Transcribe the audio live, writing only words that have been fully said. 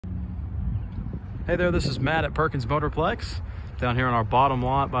Hey there, this is Matt at Perkins Motorplex, down here on our bottom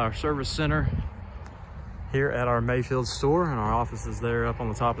lot by our service center here at our Mayfield store, and our office is there up on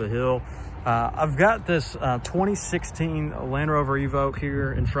the top of the hill. I've got this 2016 Land Rover Evoque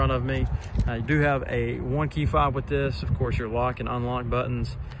here in front of me. You do have a 1 key fob with this, of course your lock and unlock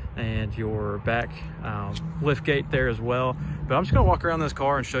buttons and your back lift gate there as well. But I'm just gonna walk around this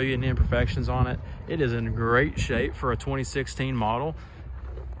car and show you any imperfections on it. It is in great shape for a 2016 model.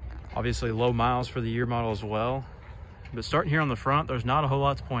 Obviously low miles for the year model as well. But starting here on the front, there's not a whole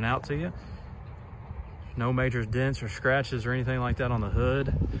lot to point out to you. No major dents or scratches or anything like that on the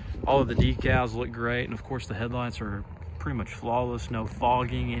hood. All of the decals look great, and of course the headlights are pretty much flawless, no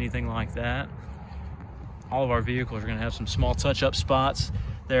fogging, anything like that. All of our vehicles are gonna have some small touch-up spots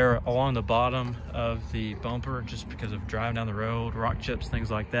there along the bottom of the bumper, just because of driving down the road, rock chips,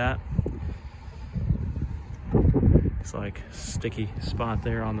 things like that. It's like sticky spot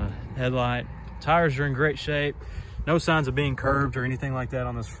there on the headlight. Tires are in great shape. No signs of being curved or anything like that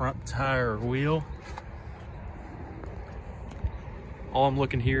on this front tire or wheel. All I'm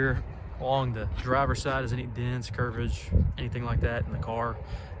looking here along the driver's side is any dents, curvage, anything like that in the car.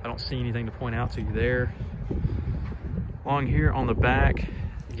 I don't see anything to point out to you there. Along here on the back,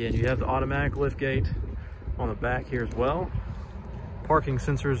 again, you have the automatic lift gate on the back here as well. Parking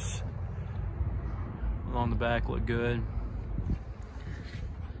sensors on the back look good.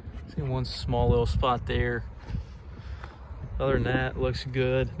 See one small little spot there. Other than that, looks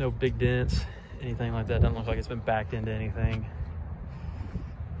good. No big dents, anything like that. Doesn't look like it's been backed into anything.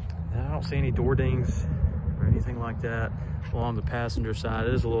 And I don't see any door dings or anything like that along the passenger side.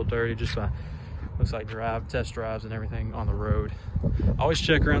 It is a little dirty, just looks like test drives and everything on the road. Always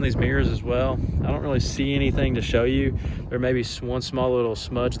check around these mirrors as well. I don't really see anything to show you. There may be one small little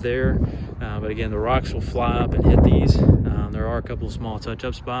smudge there, but again, the rocks will fly up and hit these. There are a couple of small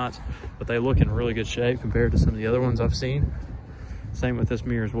touch-up spots, but they look in really good shape compared to some of the other ones I've seen. Same with this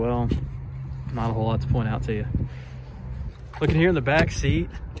mirror as well. Not a whole lot to point out to you. Looking here in the back seat,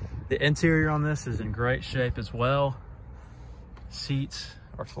 the interior on this is in great shape as well. Seats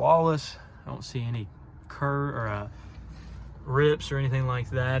are flawless. I don't see any curve or rips or anything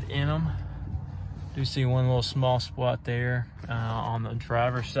like that in them. Do see one little small spot there on the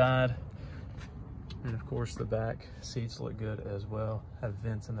driver's side. And of course the back seats look good as well. Have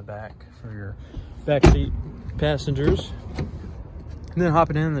vents in the back for your back seat passengers. And then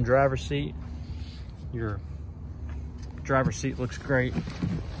hopping in the driver's seat, your driver's seat looks great.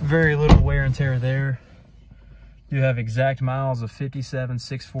 Very little wear and tear there. You have exact miles of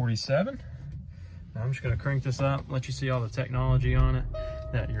 57,647. Now I'm just gonna crank this up, let you see all the technology on it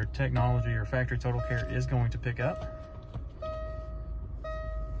that your technology or factory total care is going to pick up.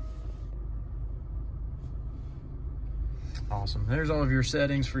 Awesome. There's all of your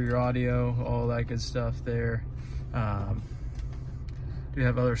settings for your audio, all that good stuff there. Do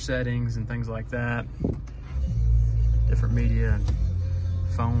have other settings and things like that. Different media and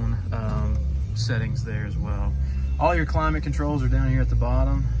phone settings there as well. All your climate controls are down here at the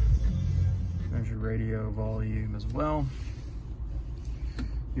bottom. There's your radio volume as well.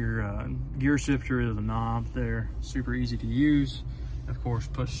 Your gear shifter is a knob there, super easy to use. Of course,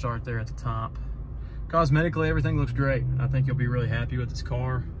 push start there at the top. Cosmetically, everything looks great. I think you'll be really happy with this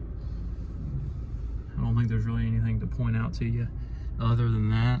car. I don't think there's really anything to point out to you other than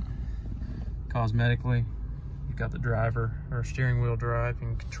that. Cosmetically, you've got the driver or steering wheel drive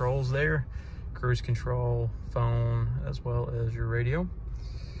and controls there, cruise control, phone, as well as your radio.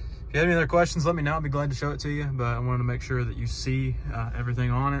 If you have any other questions, let me know. I'll be glad to show it to you, but I wanted to make sure that you see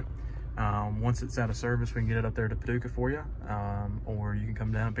everything on it. Once it's out of service, we can get it up there to Paducah for you, or you can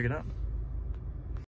come down and pick it up.